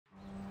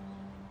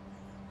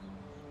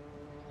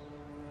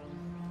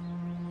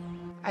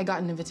I got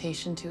an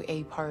invitation to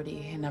a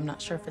party, and I'm not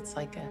sure if it's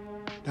like a...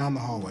 Down the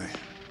hallway.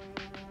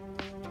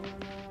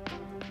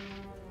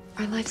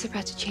 Our lives are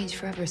about to change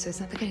forever, so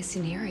it's not the kind of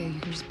scenario you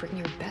can just bring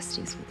your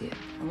besties with you.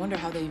 I wonder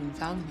how they even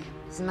found me.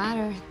 Doesn't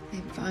matter. They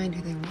find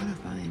who they want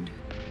to find.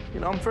 You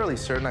know, I'm fairly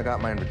certain I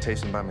got my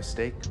invitation by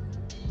mistake.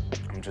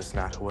 I'm just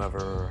not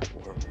whoever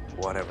or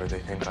whatever they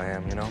think I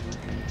am, you know?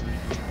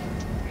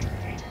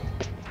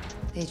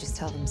 They just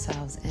tell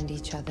themselves and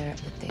each other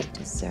that they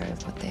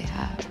deserve what they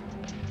have.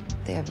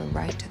 They have a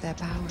right to their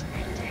power.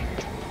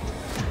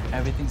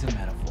 Everything's a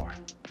metaphor.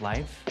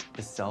 Life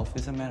itself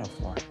is a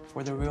metaphor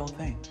for the real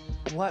thing.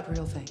 What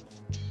real thing?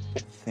 The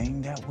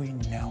thing that we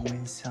know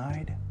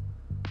inside,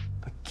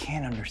 but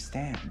can't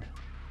understand.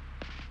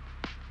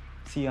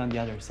 See you on the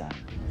other side.